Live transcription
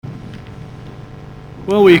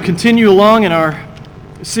Well, we continue along in our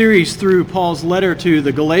series through Paul's letter to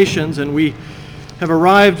the Galatians, and we have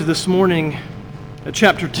arrived this morning at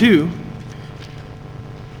chapter 2.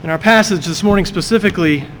 In our passage this morning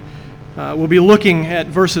specifically, we'll be looking at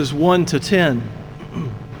verses 1 to 10.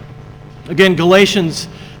 Again, Galatians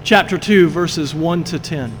chapter 2, verses 1 to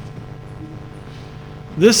 10.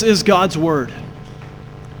 This is God's Word.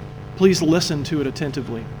 Please listen to it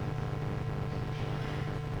attentively.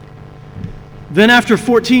 Then after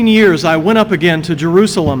 14 years, I went up again to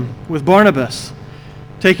Jerusalem with Barnabas,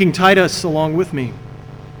 taking Titus along with me.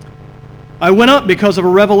 I went up because of a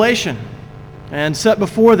revelation and set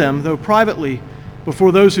before them, though privately,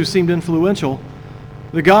 before those who seemed influential,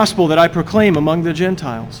 the gospel that I proclaim among the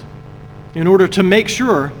Gentiles, in order to make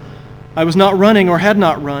sure I was not running or had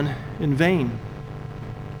not run in vain.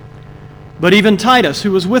 But even Titus,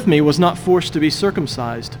 who was with me, was not forced to be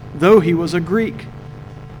circumcised, though he was a Greek.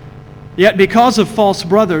 Yet because of false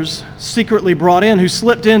brothers secretly brought in, who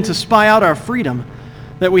slipped in to spy out our freedom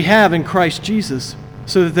that we have in Christ Jesus,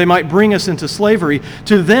 so that they might bring us into slavery,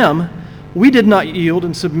 to them we did not yield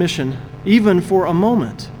in submission, even for a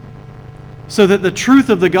moment, so that the truth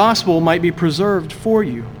of the gospel might be preserved for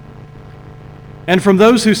you. And from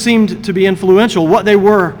those who seemed to be influential, what they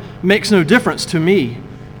were makes no difference to me.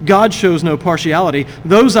 God shows no partiality.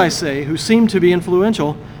 Those, I say, who seemed to be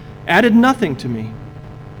influential, added nothing to me.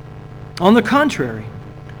 On the contrary,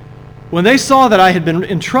 when they saw that I had been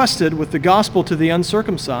entrusted with the gospel to the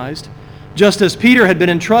uncircumcised, just as Peter had been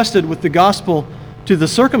entrusted with the gospel to the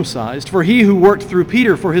circumcised, for he who worked through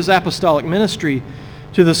Peter for his apostolic ministry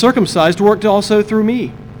to the circumcised worked also through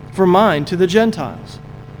me, for mine to the Gentiles.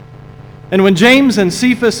 And when James and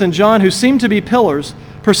Cephas and John, who seemed to be pillars,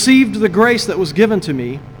 perceived the grace that was given to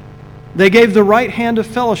me, they gave the right hand of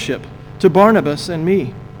fellowship to Barnabas and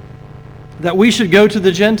me, that we should go to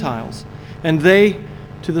the Gentiles, and they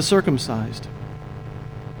to the circumcised.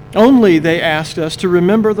 Only they asked us to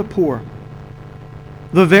remember the poor,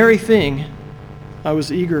 the very thing I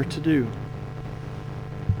was eager to do.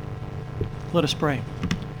 Let us pray.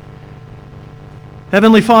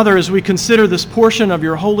 Heavenly Father, as we consider this portion of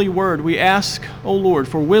your holy word, we ask, O Lord,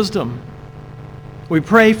 for wisdom. We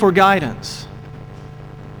pray for guidance.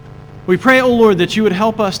 We pray, O Lord, that you would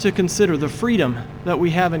help us to consider the freedom that we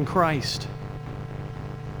have in Christ.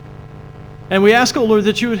 And we ask, O Lord,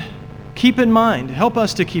 that you would keep in mind, help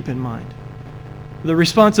us to keep in mind, the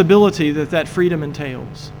responsibility that that freedom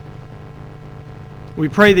entails. We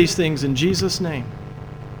pray these things in Jesus' name.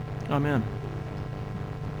 Amen.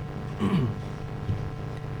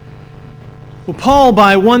 Well, Paul,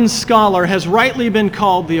 by one scholar, has rightly been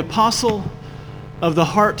called the apostle of the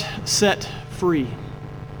heart set free.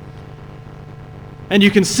 And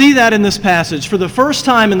you can see that in this passage. For the first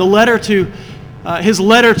time in the letter to his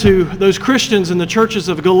letter to those Christians in the churches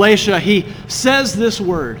of Galatia, he says this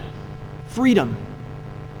word, freedom.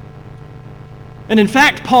 And in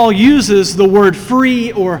fact, Paul uses the word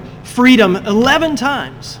free or freedom 11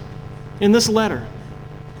 times in this letter.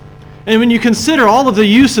 And when you consider all of the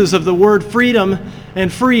uses of the word freedom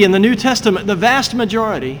and free in the New Testament, the vast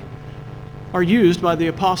majority are used by the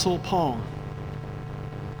Apostle Paul.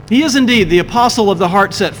 He is indeed the apostle of the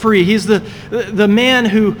heart set free. He's the man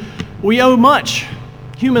who we owe much,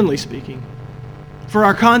 humanly speaking, for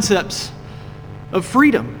our concepts of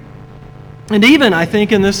freedom. And even, I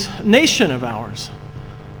think, in this nation of ours,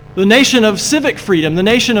 the nation of civic freedom, the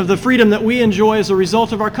nation of the freedom that we enjoy as a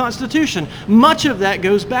result of our Constitution, much of that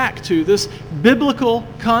goes back to this biblical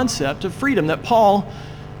concept of freedom that Paul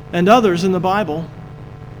and others in the Bible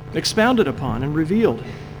expounded upon and revealed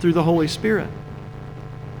through the Holy Spirit.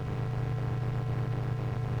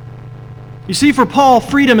 You see, for Paul,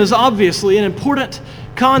 freedom is obviously an important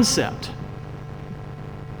concept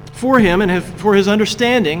for him and for his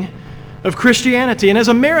understanding of Christianity. And as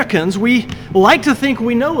Americans, we like to think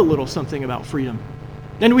we know a little something about freedom.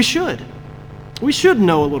 And we should. We should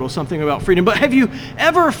know a little something about freedom. But have you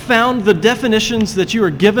ever found the definitions that you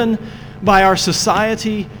are given by our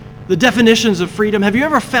society, the definitions of freedom, have you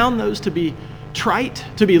ever found those to be trite,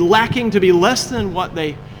 to be lacking, to be less than what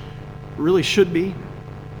they really should be?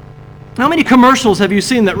 How many commercials have you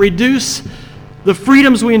seen that reduce the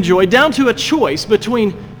freedoms we enjoy down to a choice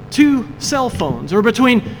between two cell phones or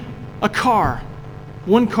between a car,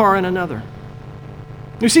 one car and another?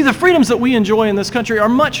 You see, the freedoms that we enjoy in this country are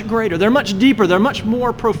much greater, they're much deeper, they're much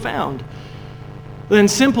more profound than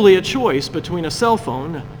simply a choice between a cell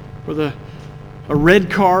phone or a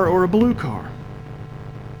red car or a blue car.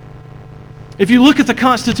 If you look at the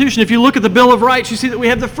Constitution, if you look at the Bill of Rights, you see that we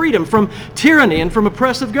have the freedom from tyranny and from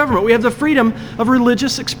oppressive government. We have the freedom of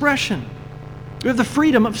religious expression. We have the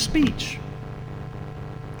freedom of speech.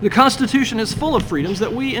 The Constitution is full of freedoms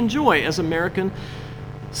that we enjoy as American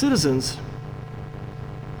citizens.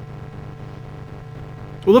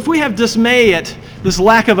 Well, if we have dismay at this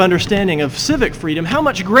lack of understanding of civic freedom, how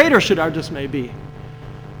much greater should our dismay be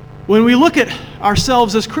when we look at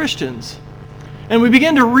ourselves as Christians and we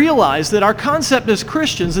begin to realize that our concept as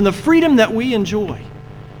Christians and the freedom that we enjoy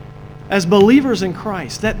as believers in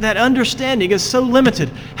Christ, that understanding is so limited.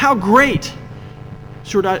 How great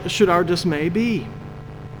should our dismay be?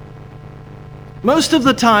 Most of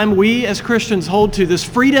the time, we as Christians hold to this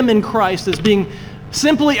freedom in Christ as being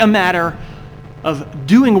simply a matter of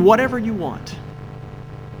doing whatever you want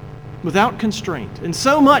without constraint. And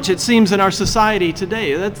so much, it seems, in our society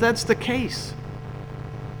today, that's the case.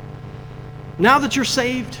 Now that you're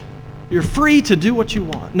saved, you're free to do what you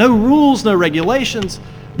want. No rules, no regulations,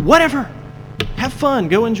 whatever. Have fun,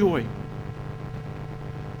 go enjoy.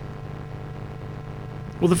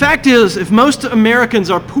 Well, the fact is, if most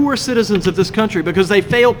Americans are poor citizens of this country because they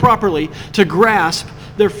fail properly to grasp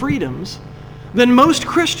their freedoms, then most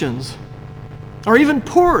Christians are even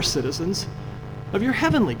poorer citizens of your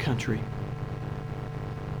heavenly country,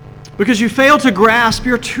 because you fail to grasp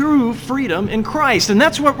your true freedom in Christ. And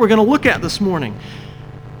that's what we're going to look at this morning.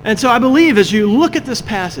 And so I believe as you look at this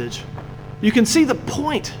passage, you can see the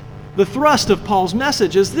point, the thrust of Paul's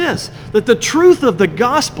message is this, that the truth of the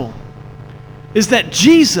gospel is that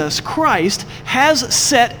Jesus Christ has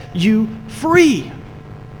set you free.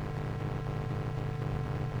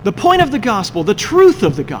 The point of the gospel, the truth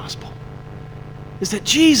of the gospel, is that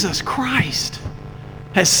Jesus Christ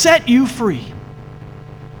has set you free,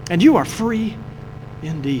 and you are free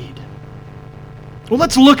indeed. Well,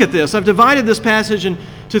 let's look at this. I've divided this passage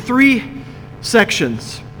into three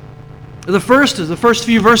sections. The first is the first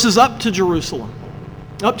few verses up to Jerusalem.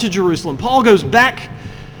 Up to Jerusalem. Paul goes back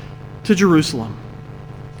to Jerusalem.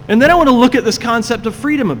 And then I want to look at this concept of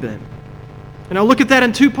freedom a bit. And I'll look at that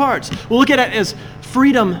in two parts. We'll look at it as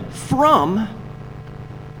freedom from,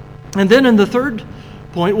 and then in the third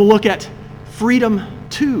point, we'll look at freedom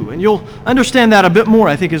to. And you'll understand that a bit more,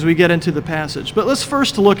 I think, as we get into the passage. But let's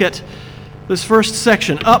first look at this first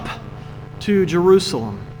section, up to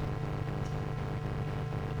Jerusalem.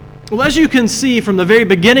 Well, as you can see from the very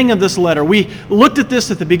beginning of this letter, we looked at this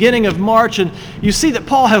at the beginning of March, and you see that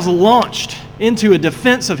Paul has launched into a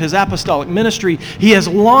defense of his apostolic ministry. He has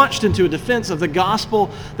launched into a defense of the gospel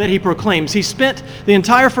that he proclaims. He spent the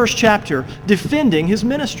entire first chapter defending his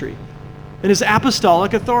ministry and his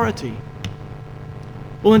apostolic authority.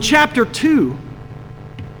 Well, in chapter 2,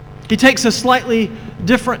 he takes a slightly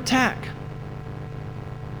different tack.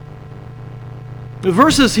 The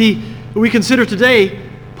verses we consider today,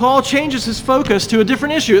 Paul changes his focus to a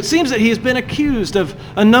different issue. It seems that he has been accused of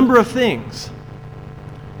a number of things.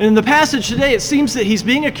 And in the passage today, it seems that he's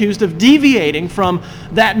being accused of deviating from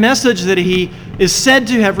that message that he is said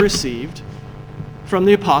to have received from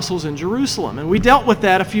the apostles in Jerusalem. And we dealt with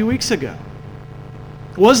that a few weeks ago.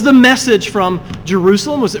 Was the message from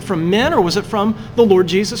Jerusalem, was it from men, or was it from the Lord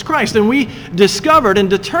Jesus Christ? And we discovered and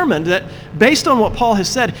determined that based on what Paul has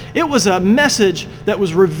said, it was a message that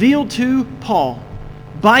was revealed to Paul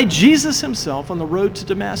by Jesus himself on the road to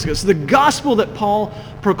Damascus. The gospel that Paul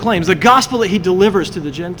proclaims, the gospel that he delivers to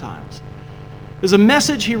the Gentiles, is a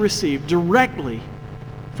message he received directly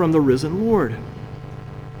from the risen Lord.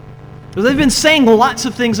 They've been saying lots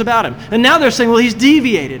of things about him. And now they're saying, well, he's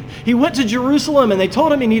deviated. He went to Jerusalem and they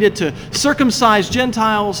told him he needed to circumcise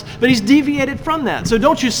Gentiles, but he's deviated from that. So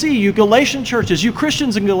don't you see, you Galatian churches, you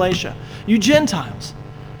Christians in Galatia, you Gentiles,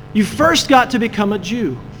 you first got to become a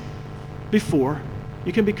Jew before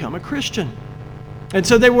you can become a Christian. And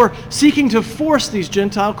so they were seeking to force these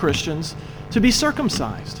Gentile Christians to be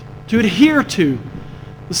circumcised, to adhere to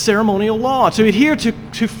the ceremonial law, to adhere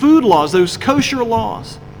to food laws, those kosher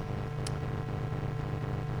laws.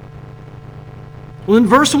 Well, in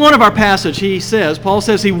verse 1 of our passage, Paul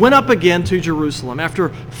says he went up again to Jerusalem after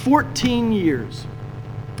 14 years.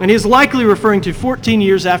 And he is likely referring to 14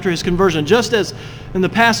 years after his conversion, just as in the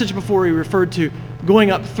passage before he referred to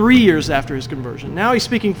going up 3 years after his conversion. Now he's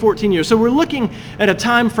speaking 14 years. So we're looking at a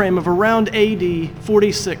time frame of around AD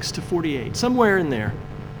 46 to 48, somewhere in there.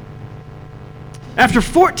 After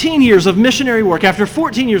 14 years of missionary work, after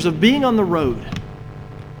 14 years of being on the road,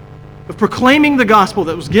 of proclaiming the gospel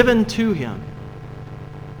that was given to him,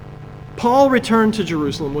 Paul returned to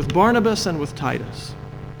Jerusalem with Barnabas and with Titus.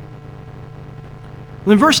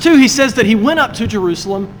 In verse 2, he says that he went up to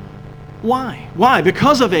Jerusalem. Why? Why?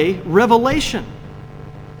 Because of a revelation.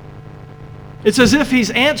 It's as if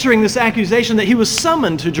he's answering this accusation that he was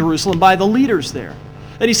summoned to Jerusalem by the leaders there.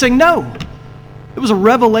 That he's saying, no, it was a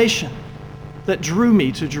revelation that drew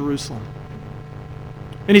me to Jerusalem.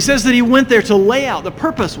 And he says that he went there to lay out, the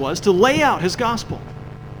purpose was to lay out his gospel.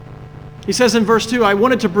 He says in verse 2, I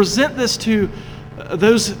wanted to present this to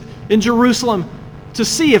those in Jerusalem to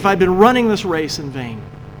see if I'd been running this race in vain.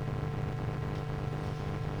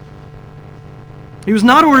 He was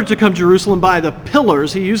not ordered to come to Jerusalem by the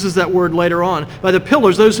pillars. He uses that word later on. By the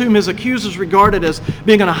pillars, those whom his accusers regarded as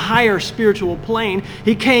being on a higher spiritual plane.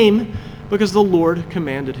 He came because the Lord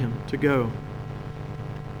commanded him to go.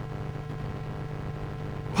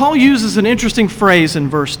 Paul uses an interesting phrase in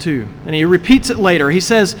verse 2, and he repeats it later. He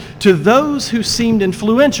says, to those who seemed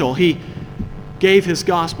influential, he gave his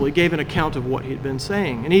gospel. He gave an account of what he'd been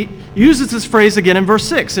saying. And he uses this phrase again in verse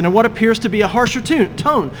 6, and in what appears to be a harsher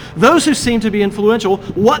tone. Those who seem to be influential,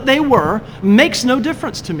 what they were makes no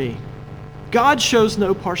difference to me. God shows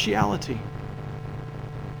no partiality.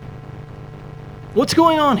 What's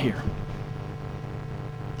going on here?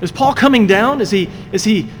 Is Paul coming down? Is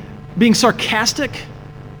he being sarcastic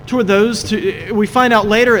toward those? We find out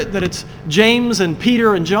later that it's James and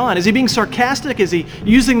Peter and John. Is he being sarcastic? Is he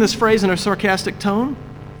using this phrase in a sarcastic tone?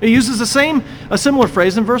 He uses a similar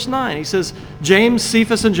phrase in verse 9. He says, James,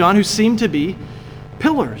 Cephas, and John, who seem to be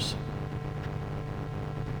pillars.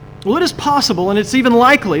 Well, it is possible, and it's even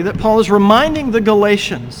likely, that Paul is reminding the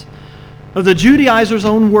Galatians of the Judaizers'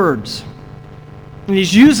 own words. And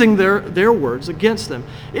he's using their words against them.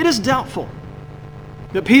 It is doubtful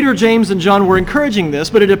that Peter, James, and John were encouraging this,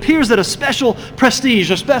 but it appears that a special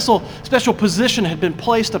prestige, a special position had been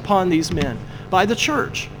placed upon these men by the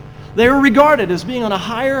church. They were regarded as being on a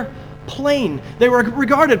higher plane. They were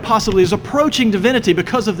regarded possibly as approaching divinity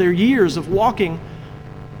because of their years of walking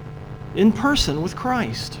in person with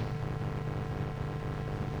Christ.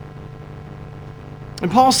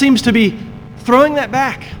 And Paul seems to be throwing that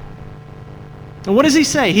back. And what does he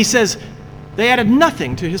say? He says they added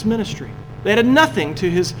nothing to his ministry. They added nothing to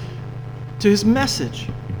his message.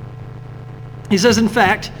 He says, in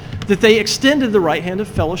fact, that they extended the right hand of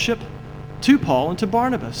fellowship to Paul and to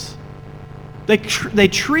Barnabas. They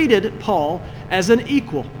treated Paul as an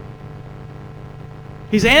equal.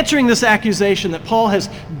 He's answering this accusation that Paul has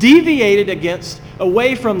deviated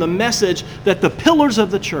away from the message that the pillars of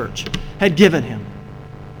the church had given him.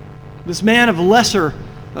 This man of lesser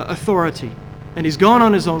authority. And he's gone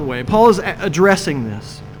on his own way. Paul is addressing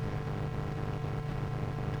this.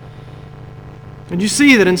 And you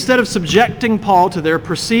see that instead of subjecting Paul to their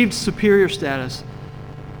perceived superior status,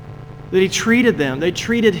 that they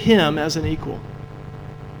treated him as an equal.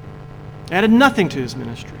 Added nothing to his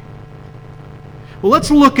ministry. Well,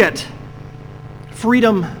 let's look at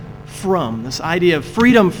freedom from, this idea of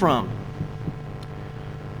freedom from.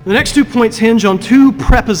 The next 2 points hinge on two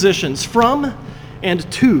prepositions, from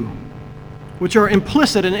and to, which are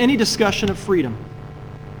implicit in any discussion of freedom.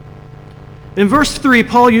 In verse 3,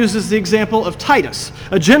 Paul uses the example of Titus,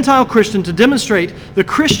 a Gentile Christian, to demonstrate the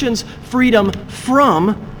Christian's freedom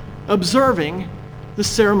from observing the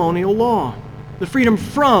ceremonial law, the freedom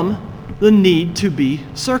from the need to be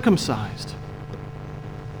circumcised.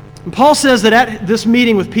 And Paul says that at this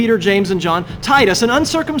meeting with Peter, James, and John, Titus, an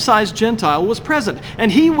uncircumcised Gentile, was present,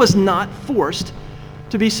 and he was not forced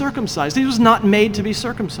to be circumcised. He was not made to be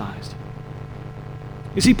circumcised.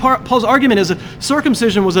 You see, Paul's argument is that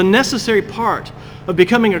circumcision was a necessary part of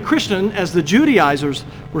becoming a Christian, as the Judaizers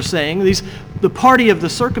were saying, the party of the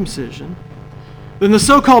circumcision. Then the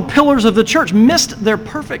so-called pillars of the church missed their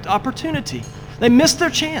perfect opportunity. They missed their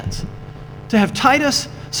chance to have Titus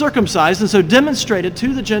circumcised, and so demonstrated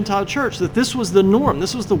to the Gentile church that this was the norm,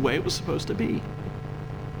 this was the way it was supposed to be.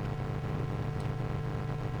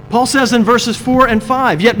 Paul says in verses 4 and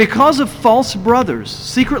 5, yet because of false brothers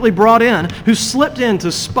secretly brought in, who slipped in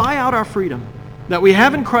to spy out our freedom that we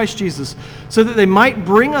have in Christ Jesus, so that they might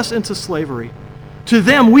bring us into slavery, to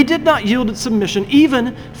them we did not yield submission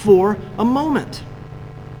even for a moment,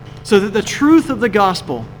 so that the truth of the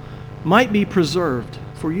gospel might be preserved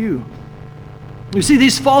for you. You see,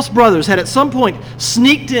 these false brothers had at some point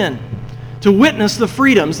sneaked in to witness the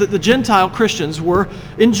freedoms that the Gentile Christians were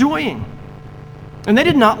enjoying. And they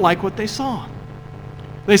did not like what they saw.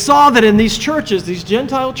 They saw that in these churches, these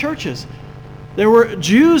Gentile churches, there were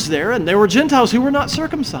Jews there and there were Gentiles who were not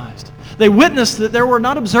circumcised. They witnessed that they were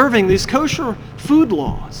not observing these kosher food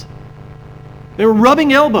laws. They were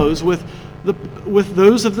rubbing elbows with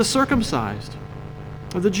those of the circumcised,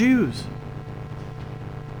 of the Jews.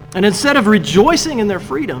 And instead of rejoicing in their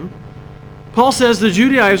freedom, Paul says the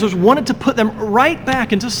Judaizers wanted to put them right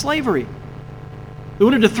back into slavery. They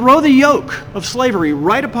wanted to throw the yoke of slavery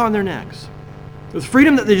right upon their necks. The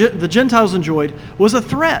freedom that the Gentiles enjoyed was a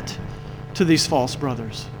threat to these false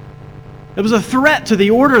brothers. It was a threat to the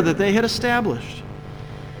order that they had established.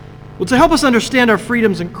 Well, to help us understand our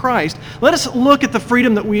freedoms in Christ, let us look at the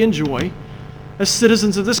freedom that we enjoy as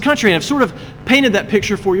citizens of this country. And I've sort of painted that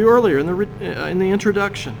picture for you earlier in the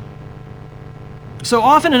introduction. So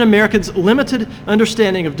often in Americans' limited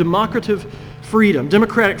understanding of democratic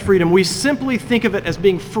freedom, we simply think of it as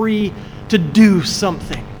being free to do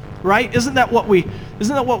something, right? Isn't that what we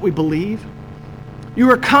believe? You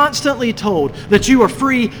are constantly told that you are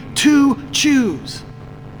free to choose.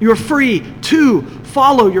 You are free to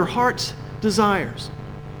follow your heart's desires.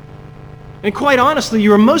 And quite honestly,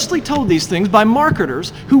 you are mostly told these things by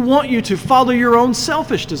marketers who want you to follow your own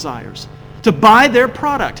selfish desires, to buy their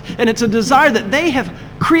product. And it's a desire that they have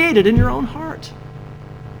created in your own heart.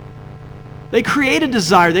 They create a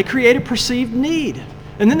desire, they create a perceived need,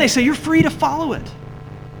 and then they say you're free to follow it.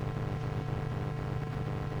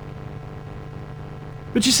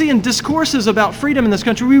 But you see, in discourses about freedom in this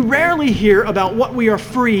country, we rarely hear about what we are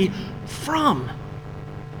free from.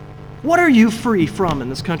 What are you free from in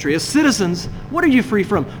this country? As citizens, what are you free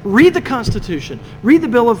from? Read the Constitution. Read the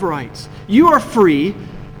Bill of Rights. You are free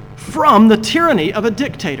from the tyranny of a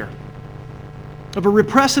dictator, of a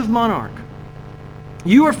repressive monarch.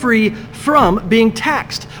 You are free from being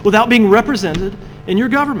taxed without being represented in your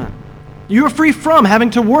government. You are free from having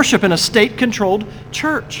to worship in a state-controlled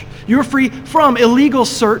church. You are free from illegal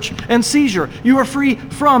search and seizure. You are free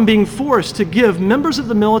from being forced to give members of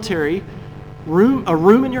the military a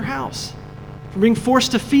room in your house, from being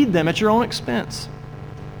forced to feed them at your own expense.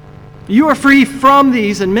 You are free from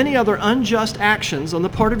these and many other unjust actions on the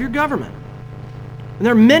part of your government. And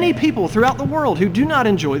there are many people throughout the world who do not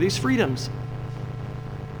enjoy these freedoms.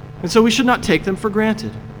 And so we should not take them for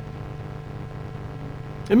granted.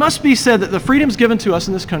 It must be said that the freedoms given to us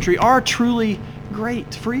in this country are truly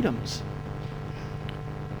great freedoms.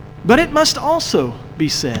 But it must also be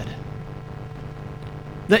said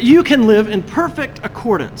that you can live in perfect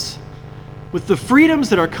accordance with the freedoms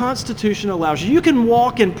that our Constitution allows you. You can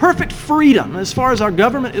walk in perfect freedom as far as our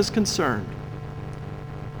government is concerned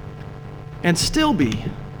and still be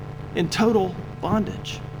in total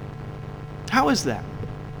bondage. How is that?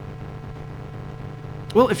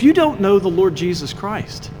 Well, if you don't know the Lord Jesus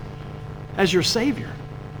Christ as your Savior,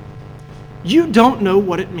 you don't know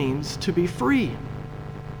what it means to be free.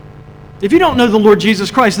 If you don't know the Lord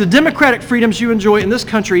Jesus Christ, the democratic freedoms you enjoy in this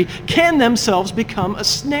country can themselves become a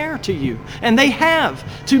snare to you. And they have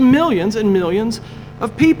to millions and millions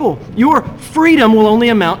of people. Your freedom will only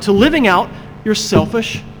amount to living out your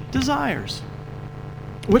selfish desires,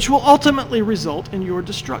 which will ultimately result in your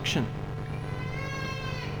destruction.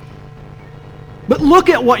 But look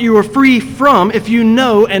at what you are free from if you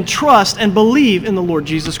know and trust and believe in the Lord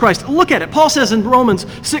Jesus Christ. Look at it. Paul says in Romans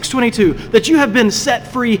 6:22 that you have been set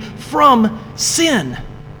free from sin.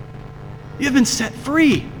 You have been set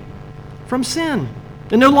free from sin.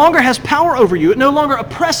 It no longer has power over you. It no longer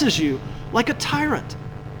oppresses you like a tyrant.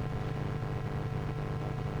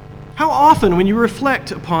 How often, when you reflect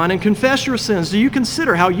upon and confess your sins, do you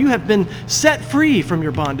consider how you have been set free from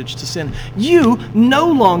your bondage to sin? You no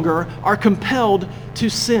longer are compelled to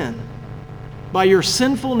sin by your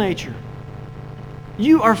sinful nature.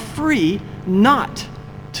 You are free not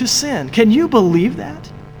to sin. Can you believe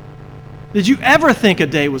that? Did you ever think a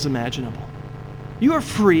day was imaginable? You are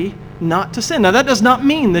free not to sin. Now, that does not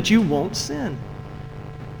mean that you won't sin,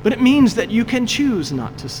 but it means that you can choose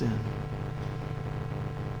not to sin.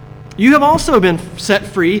 You have also been set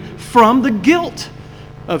free from the guilt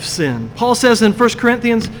of sin. Paul says in 1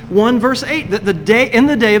 Corinthians 1 verse 8 that in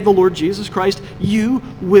the day of the Lord Jesus Christ, you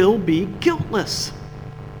will be guiltless.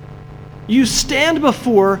 You stand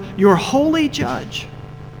before your holy judge,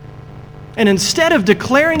 and instead of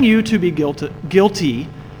declaring you to be guilty,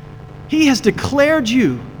 he has declared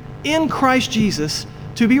you in Christ Jesus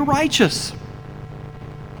to be righteous.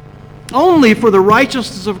 Only for the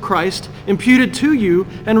righteousness of Christ imputed to you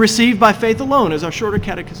and received by faith alone, as our shorter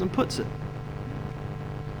catechism puts it.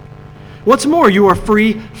 What's more, you are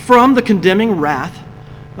free from the condemning wrath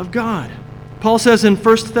of God. Paul says in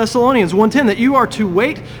 1 Thessalonians 1:10 that you are to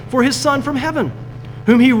wait for his Son from heaven,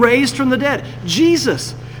 whom he raised from the dead,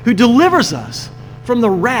 Jesus, who delivers us from the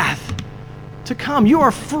wrath to come. You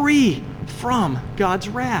are free from God's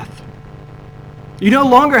wrath. You no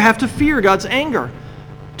longer have to fear God's anger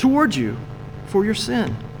toward you for your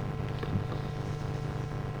sin.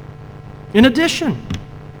 In addition,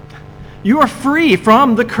 you are free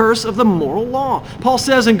from the curse of the moral law. Paul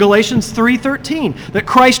says in Galatians 3:13 that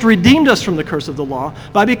Christ redeemed us from the curse of the law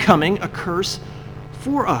by becoming a curse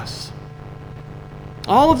for us.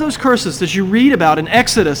 All of those curses that you read about in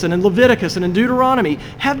Exodus and in Leviticus and in Deuteronomy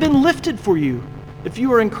have been lifted for you if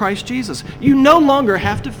you are in Christ Jesus. You no longer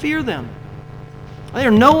have to fear them. They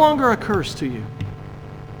are no longer a curse to you.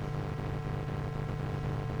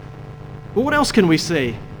 But what else can we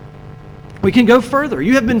say? We can go further.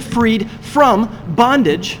 You have been freed from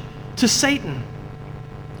bondage to Satan.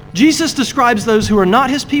 Jesus describes those who are not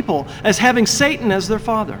his people as having Satan as their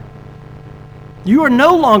father. You are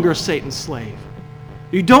no longer Satan's slave.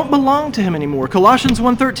 You don't belong to him anymore. Colossians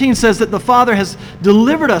 1:13 says that the Father has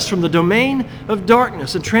delivered us from the domain of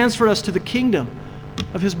darkness and transferred us to the kingdom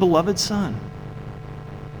of his beloved Son.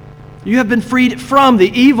 You have been freed from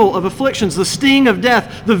the evil of afflictions, the sting of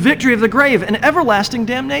death, the victory of the grave, and everlasting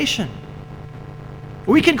damnation.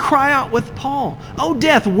 We can cry out with Paul, "O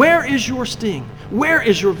death, where is your sting? Where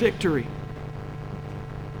is your victory?"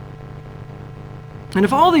 And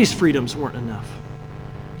if all these freedoms weren't enough,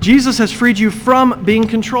 Jesus has freed you from being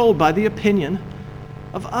controlled by the opinion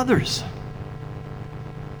of others.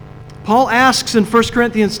 Paul asks in 1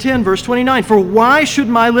 Corinthians 10, verse 29, "For why should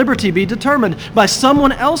my liberty be determined by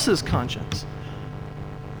someone else's conscience?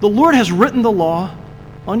 The Lord has written the law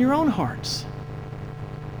on your own hearts."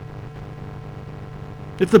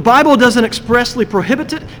 If the Bible doesn't expressly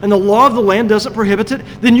prohibit it and the law of the land doesn't prohibit it,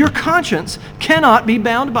 then your conscience cannot be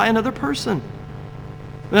bound by another person.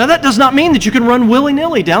 Now, that does not mean that you can run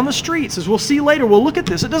willy-nilly down the streets. As we'll see later, we'll look at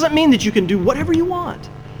this. It doesn't mean that you can do whatever you want.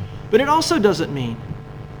 But it also doesn't mean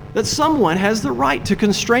that someone has the right to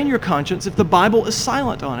constrain your conscience if the Bible is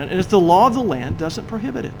silent on it and if the law of the land doesn't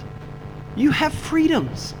prohibit it. You have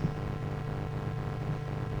freedoms.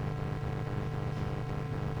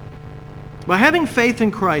 By having faith in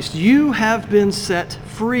Christ, you have been set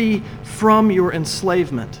free from your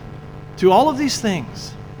enslavement to all of these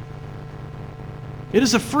things. It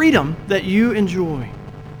is a freedom that you enjoy.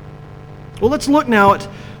 Well, let's look now at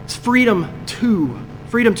freedom 2.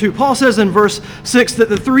 Freedom 2. Paul says in verse 6 that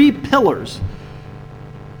the three pillars,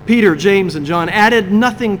 Peter, James, and John, added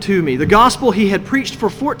nothing to me. The gospel he had preached for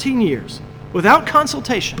 14 years without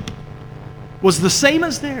consultation was the same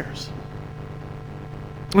as theirs.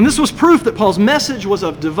 And this was proof that Paul's message was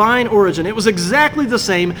of divine origin. It was exactly the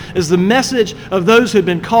same as the message of those who had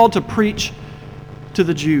been called to preach to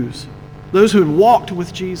the Jews, those who had walked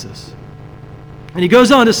with Jesus. And he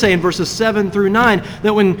goes on to say in verses 7 through 9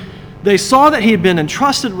 that when they saw that he had been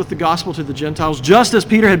entrusted with the gospel to the Gentiles, just as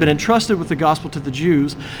Peter had been entrusted with the gospel to the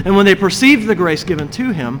Jews, and when they perceived the grace given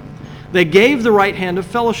to him, they gave the right hand of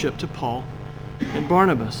fellowship to Paul and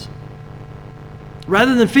Barnabas.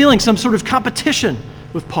 Rather than feeling some sort of competition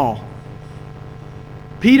with Paul,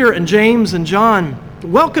 Peter and James and John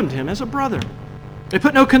welcomed him as a brother. They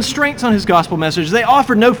put no constraints on his gospel message. They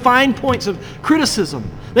offered no fine points of criticism.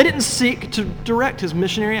 They didn't seek to direct his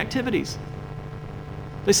missionary activities.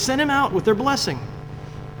 They sent him out with their blessing.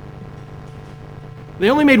 They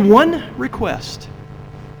only made one request.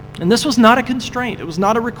 And this was not a constraint. It was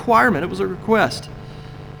not a requirement. It was a request.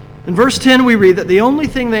 In verse 10 we read that the only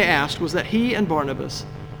thing they asked was that he and Barnabas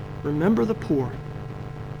remember the poor.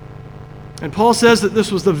 And Paul says that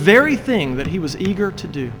this was the very thing that he was eager to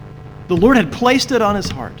do. The Lord had placed it on his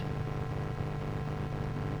heart.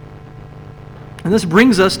 And this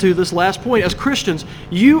brings us to this last point. As Christians,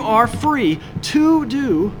 you are free to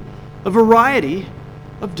do a variety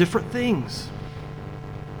of different things.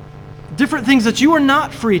 Different things that you were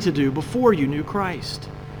not free to do before you knew Christ.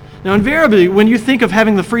 Now, invariably, when you think of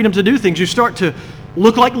having the freedom to do things, you start to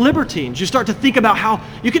look like libertines. You start to think about how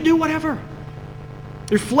you can do whatever.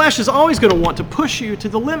 Your flesh is always going to want to push you to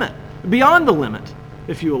the limit, beyond the limit,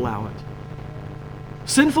 if you allow it.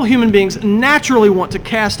 Sinful human beings naturally want to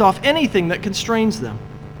cast off anything that constrains them,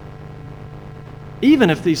 even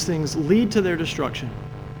if these things lead to their destruction.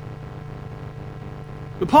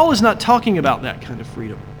 But Paul is not talking about that kind of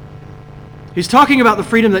freedom. He's talking about the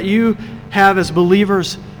freedom that you have as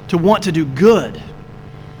believers to want to do good.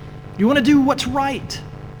 You want to do what's right.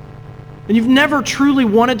 And you've never truly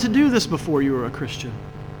wanted to do this before you were a Christian.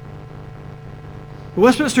 The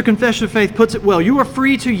Westminster Confession of Faith puts it well. You are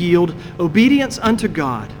free to yield obedience unto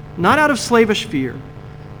God, not out of slavish fear,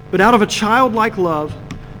 but out of a childlike love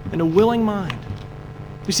and a willing mind.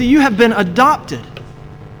 You see, you have been adopted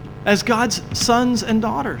as God's sons and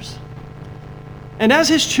daughters. And as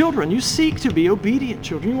His children, you seek to be obedient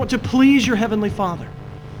children. You want to please your Heavenly Father.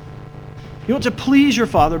 You want to please your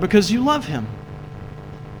Father because you love Him.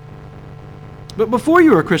 But before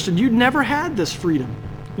you were a Christian, you never had this freedom.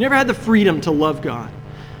 You never had the freedom to love God.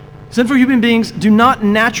 Sinful human beings do not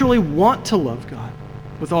naturally want to love God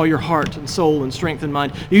with all your heart and soul and strength and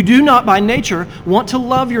mind. You do not by nature want to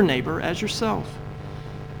love your neighbor as yourself.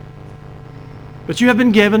 But you have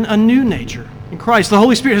been given a new nature in Christ. The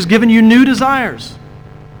Holy Spirit has given you new desires.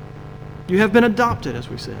 You have been adopted, as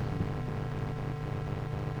we said.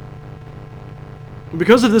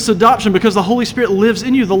 Because of this adoption, because the Holy Spirit lives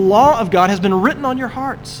in you, the law of God has been written on your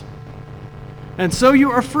hearts. And so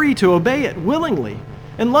you are free to obey it willingly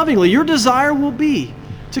and lovingly. Your desire will be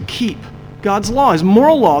to keep God's law, His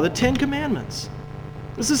moral law, the Ten Commandments.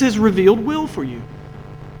 This is His revealed will for you.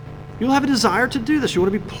 You'll have a desire to do this. You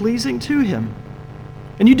want to be pleasing to Him.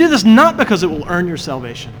 And you do this not because it will earn your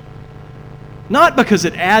salvation, not because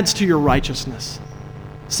it adds to your righteousness,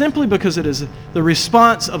 simply because it is the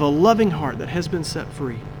response of a loving heart that has been set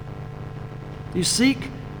free. You seek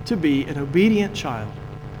to be an obedient child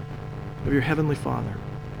of your Heavenly Father.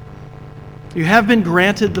 You have been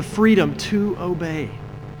granted the freedom to obey.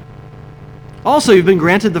 Also, you've been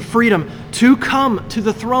granted the freedom to come to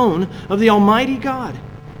the throne of the Almighty God.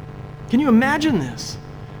 Can you imagine this?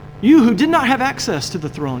 You who did not have access to the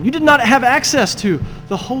throne, you did not have access to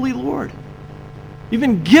the Holy Lord. You've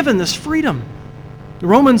been given this freedom.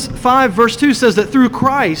 Romans 5 verse 2 says that through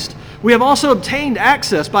Christ we have also obtained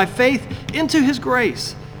access by faith into His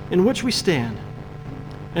grace in which we stand.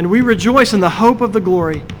 And we rejoice in the hope of the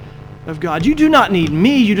glory of God. You do not need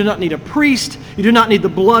me. You do not need a priest. You do not need the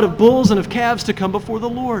blood of bulls and of calves to come before the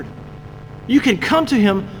Lord. You can come to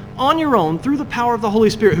Him on your own through the power of the Holy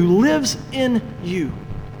Spirit who lives in you.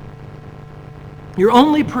 Your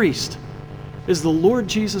only priest is the Lord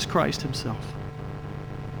Jesus Christ Himself.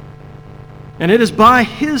 And it is by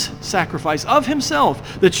His sacrifice of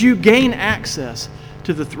Himself that you gain access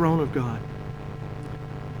to the throne of God.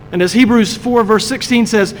 And as Hebrews 4 verse 16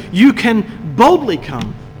 says, you can boldly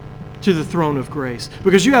come to the throne of grace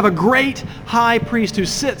because you have a great high priest who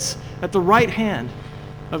sits at the right hand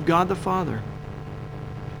of God the Father.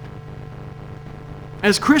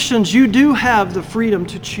 As Christians, you do have the freedom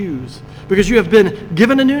to choose because you have been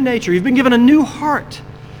given a new nature. You've been given a new heart.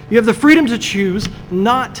 You have the freedom to choose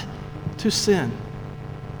not to sin.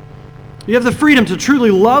 You have the freedom to truly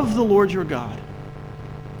love the Lord your God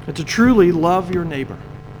and to truly love your neighbor.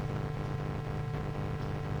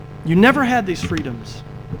 You never had these freedoms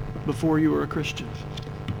before you were a Christian.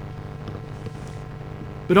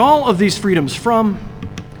 But all of these freedoms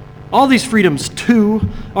too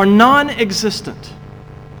are non-existent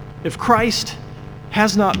if Christ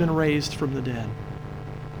has not been raised from the dead.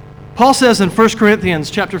 Paul says in 1 Corinthians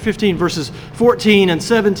chapter 15, verses 14 and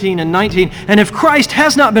 17 and 19, and if Christ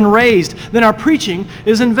has not been raised, then our preaching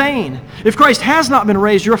is in vain. If Christ has not been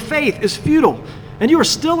raised, your faith is futile, and you are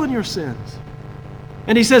still in your sins.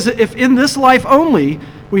 And he says that if in this life only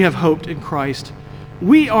we have hoped in Christ,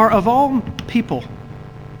 we are of all people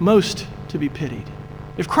most to be pitied.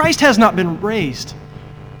 If Christ has not been raised,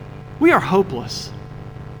 we are hopeless.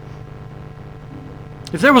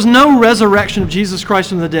 If there was no resurrection of Jesus Christ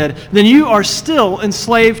from the dead, then you are still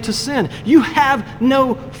enslaved to sin. You have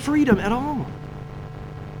no freedom at all.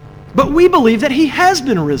 But we believe that He has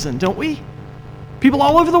been risen, don't we? People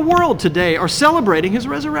all over the world today are celebrating His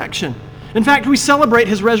resurrection. In fact, we celebrate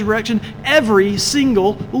His resurrection every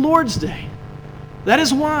single Lord's Day. That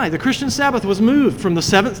is why the Christian Sabbath was moved from the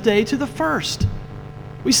seventh day to the first.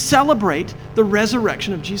 We celebrate the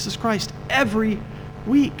resurrection of Jesus Christ every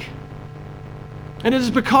week. And it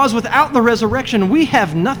is because without the resurrection, we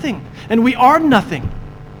have nothing, and we are nothing.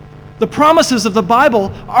 The promises of the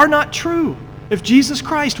Bible are not true if Jesus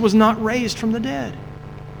Christ was not raised from the dead.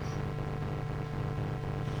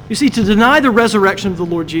 You see, to deny the resurrection of the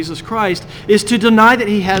Lord Jesus Christ is to deny that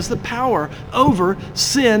He has the power over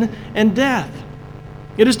sin and death.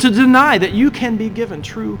 It is to deny that you can be given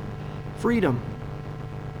true freedom.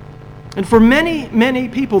 And for many, many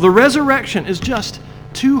people, the resurrection is just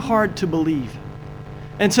too hard to believe.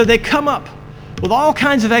 And so they come up with all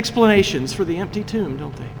kinds of explanations for the empty tomb,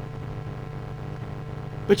 don't they?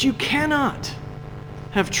 But you cannot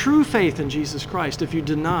have true faith in Jesus Christ if you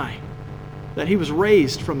deny that He was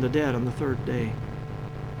raised from the dead on the third day.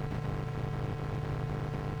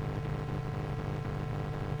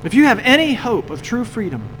 If you have any hope of true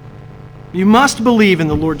freedom, you must believe in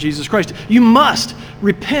the Lord Jesus Christ. You must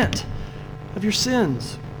repent of your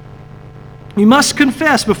sins. You must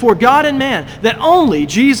confess before God and man that only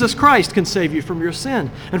Jesus Christ can save you from your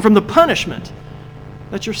sin and from the punishment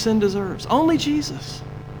that your sin deserves. Only Jesus.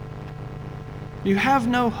 You have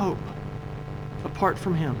no hope apart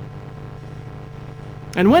from Him.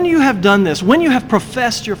 And when you have done this, when you have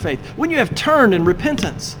professed your faith, when you have turned in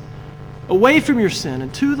repentance away from your sin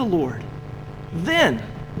and to the Lord, then,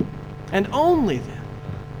 and only then,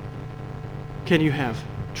 can you have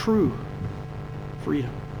true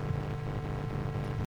freedom.